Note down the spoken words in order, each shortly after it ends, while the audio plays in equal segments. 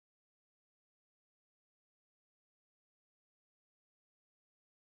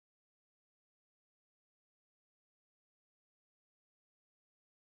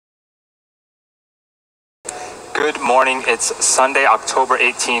Good morning. It's Sunday, October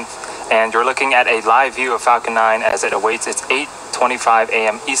 18th, and you're looking at a live view of Falcon 9 as it awaits its 8:25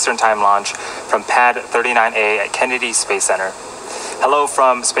 a.m. Eastern Time launch from Pad 39A at Kennedy Space Center. Hello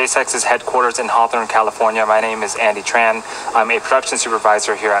from SpaceX's headquarters in Hawthorne, California. My name is Andy Tran. I'm a production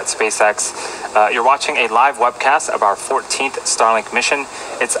supervisor here at SpaceX. You're watching a live webcast of our 14th Starlink mission.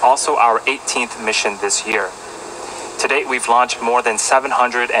 It's also our 18th mission this year. To date, we've launched more than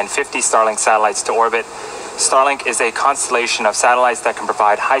 750 Starlink satellites to orbit. Starlink is a constellation of satellites that can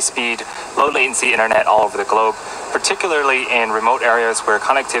provide high-speed, low-latency internet all over the globe, particularly in remote areas where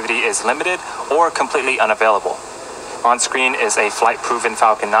connectivity is limited or completely unavailable. On screen is a flight-proven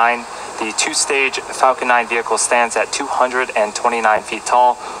Falcon 9. The two-stage Falcon 9 vehicle stands at 229 feet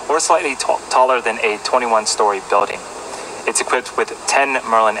tall, or slightly taller than a 21-story building. It's equipped with 10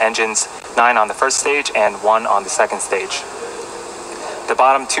 Merlin engines, 9 on the first stage and 1 on the second stage. The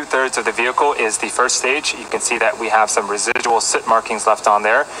bottom two-thirds of the vehicle is the first stage. You can see that we have some residual soot markings left on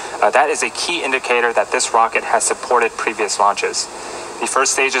there. That is a key indicator that this rocket has supported previous launches. The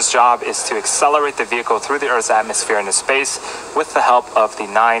first stage's job is to accelerate the vehicle through the Earth's atmosphere into space with the help of the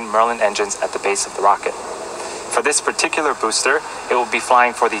 9 Merlin engines at the base of the rocket. For this particular booster, it will be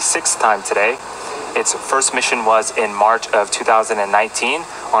flying for the 6th time today. Its first mission was in March of 2019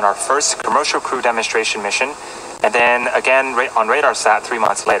 on our first commercial crew demonstration mission, and then again on RadarSat 3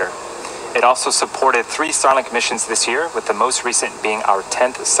 months later. It also supported 3 Starlink missions this year, with the most recent being our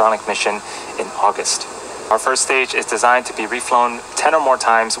 10th Starlink mission in August. Our first stage is designed to be reflown 10 or more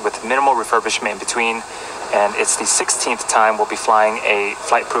times with minimal refurbishment in between, and it's the 16th time we'll be flying a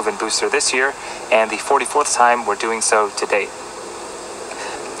flight-proven booster this year, and the 44th time we're doing so to date.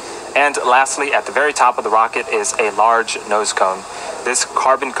 And lastly, at the very top of the rocket is a large nose cone. This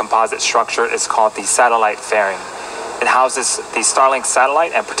carbon composite structure is called the satellite fairing. It houses the Starlink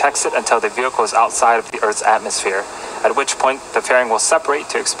satellite and protects it until the vehicle is outside of the Earth's atmosphere, at which point the fairing will separate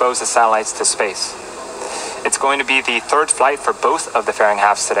to expose the satellites to space. It's going to be the 3rd flight for both of the fairing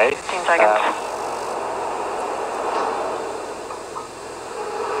halves today. 15 seconds.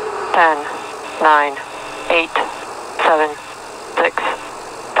 10, 9, 8, 7, 6,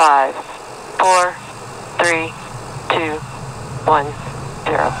 5, 4, 3, 2, 1,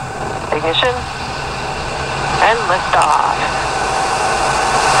 0. Ignition and liftoff.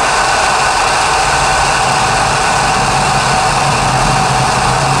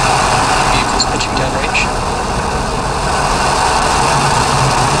 Vehicles pitching downrange.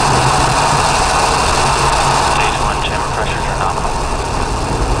 Stage 1 chamber pressures are nominal.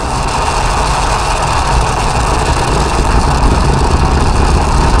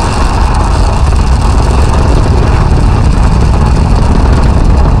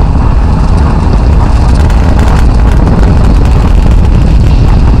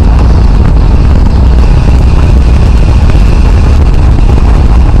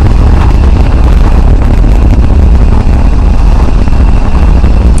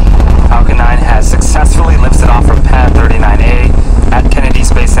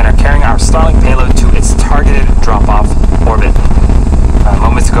 Starlink payload to its targeted drop-off orbit.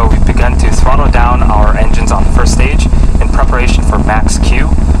 Moments ago, we've begun to throttle down our engines on the first stage in preparation for Max Q.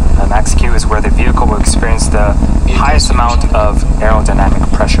 Max Q is where the vehicle will experience the highest amount of aerodynamic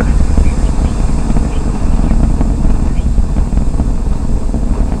pressure.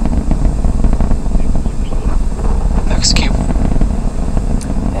 Max Q.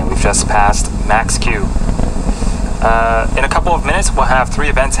 And we've just passed Max Q. In a couple of minutes, we'll have 3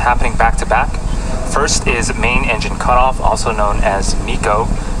 events happening back to back. First is main engine cutoff, also known as MECO.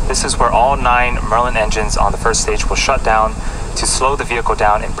 This is where all 9 Merlin engines on the first stage will shut down to slow the vehicle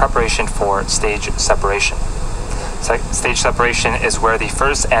down in preparation for stage separation. Stage separation is where the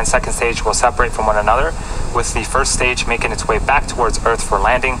first and second stage will separate from one another, with the first stage making its way back towards Earth for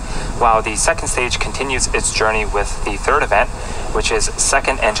landing, while the second stage continues its journey with the 3rd event, which is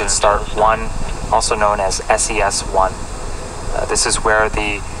second engine start 1, also known as SES-1. This is where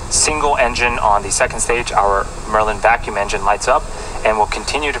the single engine on the second stage, our Merlin vacuum engine, lights up and will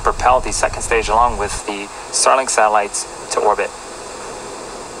continue to propel the second stage along with the Starlink satellites to orbit.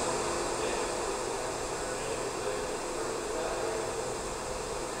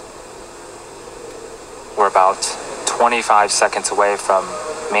 We're about 25 seconds away from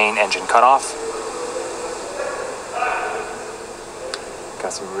main engine cutoff.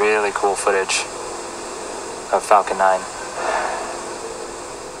 Got some really cool footage of Falcon 9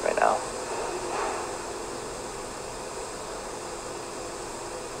 right now.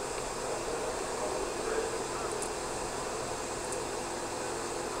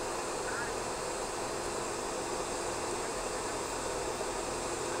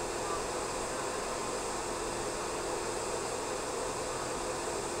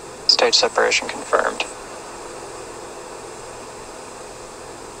 Stage separation confirmed.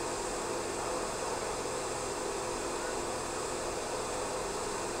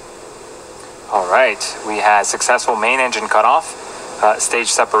 All right, we had successful main engine cutoff, stage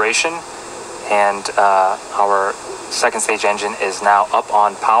separation, and our second stage engine is now up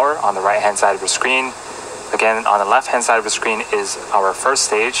on power on the right hand side of your screen. Again, on the left hand side of the screen is our first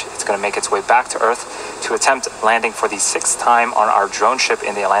stage. It's going to make its way back to Earth to attempt landing for the 6th time on our drone ship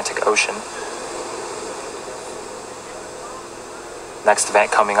in the Atlantic Ocean. Next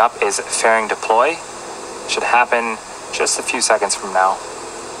event coming up is fairing deploy. Should happen just a few seconds from now.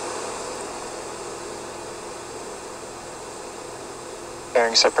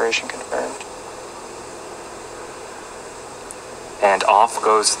 Fairing separation confirmed. And off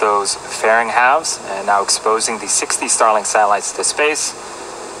goes those fairing halves, and now exposing the 60 Starlink satellites to space.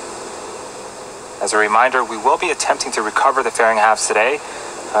 As a reminder, we will be attempting to recover the fairing halves today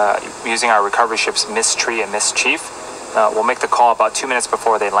using our recovery ships Miss Tree and Miss Chief. We'll make the call about 2 minutes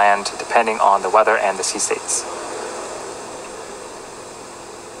before they land, depending on the weather and the sea states.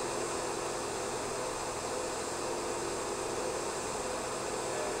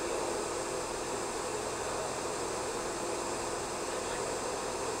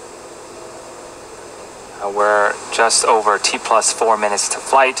 We're just over T plus 4 minutes to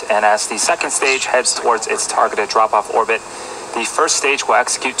flight, and as the second stage heads towards its targeted drop-off orbit, the first stage will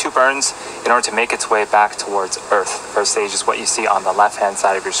execute 2 burns in order to make its way back towards Earth. First stage is what you see on the left-hand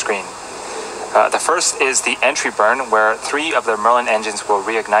side of your screen. The first is the entry burn, where 3 of the Merlin engines will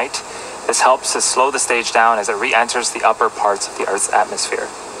reignite. This helps to slow the stage down as it re-enters the upper parts of the Earth's atmosphere.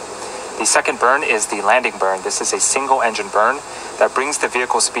 The second burn is the landing burn. This is a single engine burn that brings the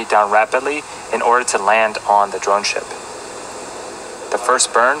vehicle speed down rapidly in order to land on the drone ship. The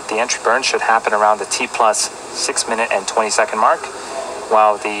first burn, the entry burn, should happen around the T plus 6 minute and 20 second mark,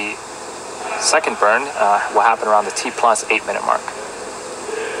 while the second burn will happen around the T plus 8 minute mark.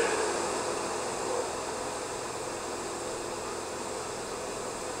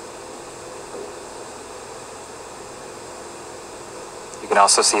 You can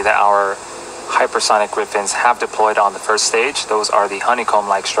also see that our hypersonic Griffins have deployed on the first stage. Those are the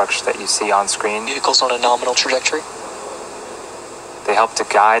honeycomb-like structures that you see on screen. Vehicles on a nominal trajectory. They help to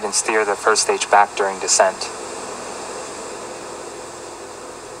guide and steer the first stage back during descent.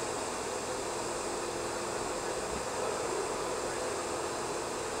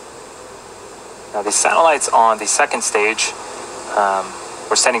 Now the satellites on the second stage,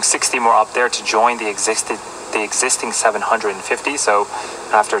 we're sending 60 more up there to join the existing 750. So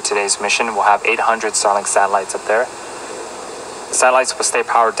after today's mission, we'll have 800 Starlink satellites up there. The satellites will stay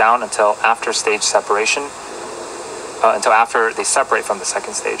powered down until after stage separation, until after they separate from the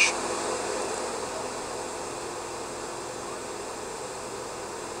second stage.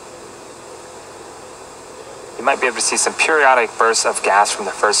 You might be able to see some periodic bursts of gas from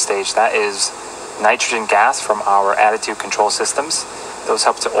the first stage. That is nitrogen gas from our attitude control systems. Those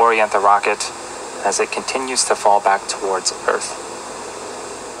help to orient the rocket as it continues to fall back towards Earth.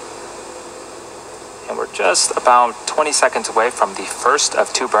 And we're just about 20 seconds away from the first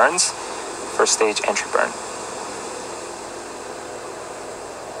of 2 burns, first stage entry burn.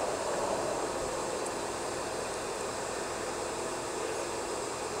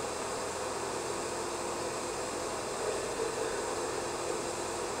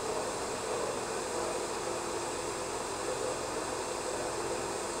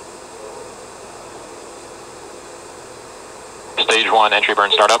 Stage 1 entry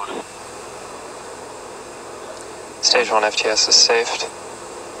burn startup. Stage 1 FTS is saved.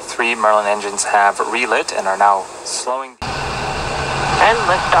 3 Merlin engines have relit and are now slowing. And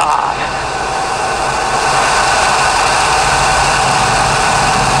liftoff.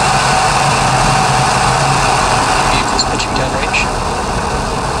 Vehicles pitching downrange.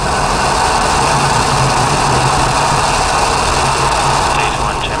 Stage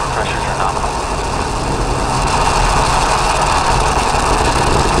 1 chamber pressures are nominal.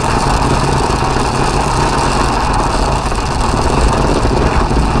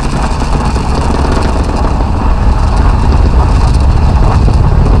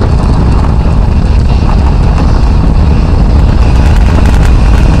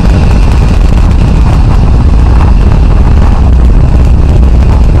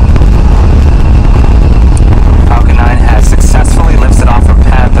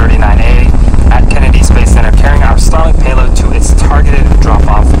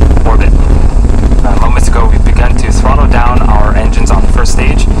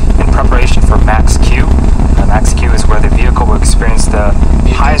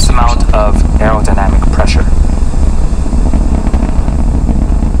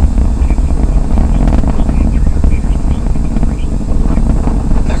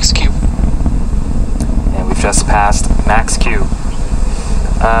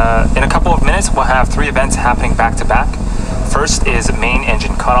 happening back to back. First is main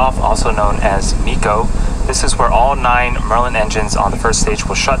engine cutoff, also known as MECO. This is where all 9 Merlin engines on the first stage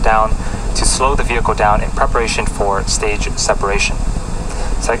will shut down to slow the vehicle down in preparation for stage separation.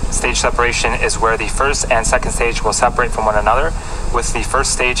 Stage separation is where the first and second stage will separate from one another, with the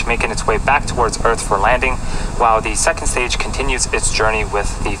first stage making its way back towards Earth for landing, while the second stage continues its journey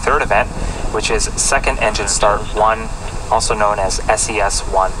with the third event, which is Second Engine Start 1, also known as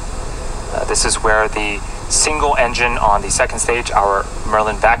SES-1. This is where the single engine on the second stage, our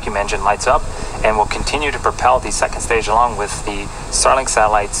Merlin vacuum engine, lights up and will continue to propel the second stage along with the Starlink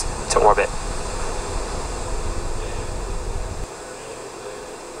satellites to orbit.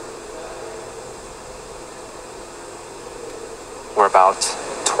 We're about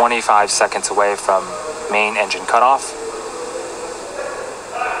 25 seconds away from main engine cutoff.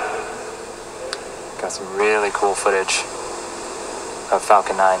 Got some really cool footage of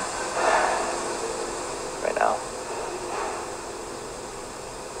Falcon 9 right now.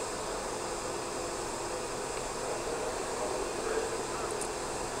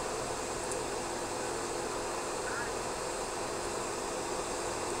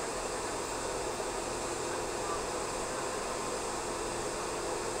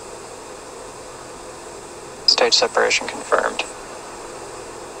 Stage separation confirmed.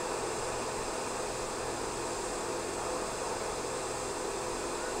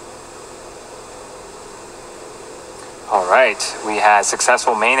 All right, we had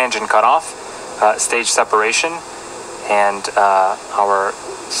successful main engine cutoff, stage separation, and our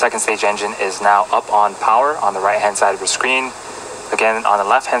second stage engine is now up on power on the right-hand side of the screen. Again, on the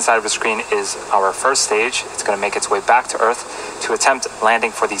left-hand side of the screen is our first stage. It's going to make its way back to Earth to attempt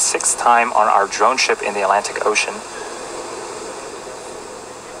landing for the 6th time on our drone ship in the Atlantic Ocean.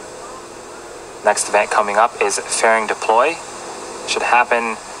 Next event coming up is fairing deploy. Should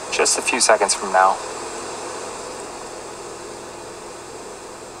happen just a few seconds from now.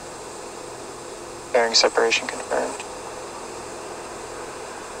 Fairing separation confirmed.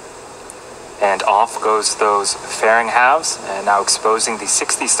 And off goes those fairing halves, and now exposing the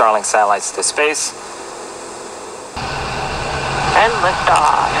 60 Starlink satellites to space. And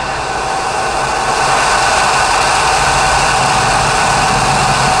liftoff.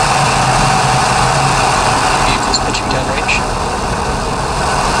 Vehicles pitching downrange.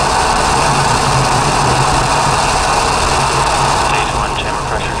 Stage 1 chamber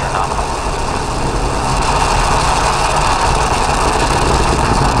pressures are nominal.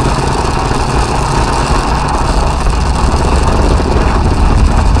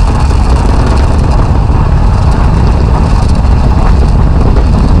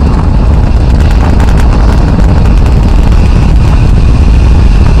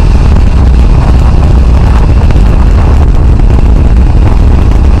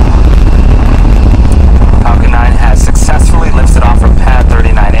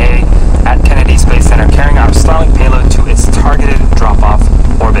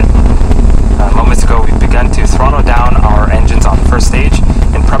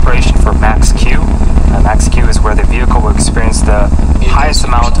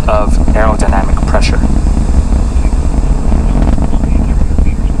 Of aerodynamic pressure.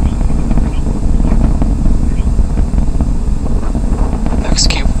 Max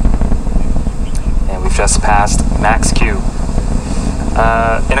Q. And we've just passed max Q.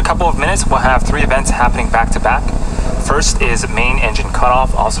 In a couple of minutes, we'll have 3 events happening back to back. First is main engine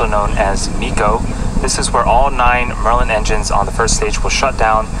cutoff, also known as MECO. This is where all 9 Merlin engines on the first stage will shut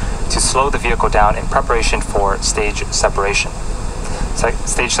down to slow the vehicle down in preparation for stage separation.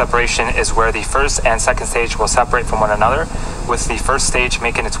 Stage separation is where the first and second stage will separate from one another, with the first stage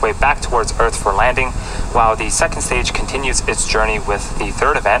making its way back towards Earth for landing, while the second stage continues its journey with the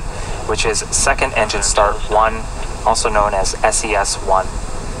third event, which is Second Engine Start 1, also known as SES-1.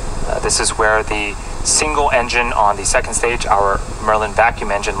 This is where the single engine on the second stage, our Merlin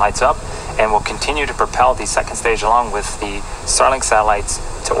vacuum engine, lights up and will continue to propel the second stage along with the Starlink satellites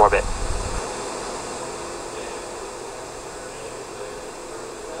to orbit.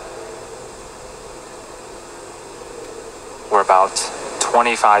 We're about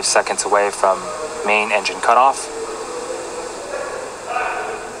 25 seconds away from main engine cutoff.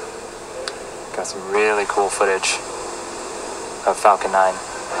 Got some really cool footage of Falcon 9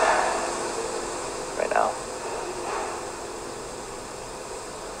 right now.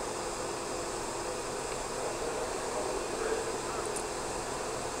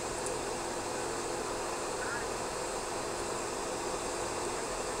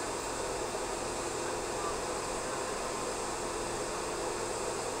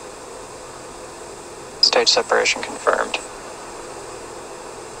 Stage separation confirmed.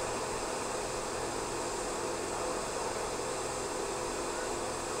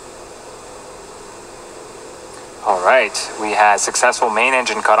 All right, we had successful main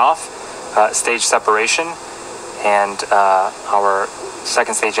engine cutoff, stage separation, and our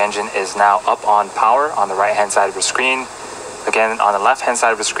second stage engine is now up on power on the right hand side of the screen. Again, on the left hand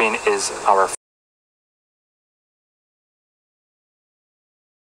side of the screen is our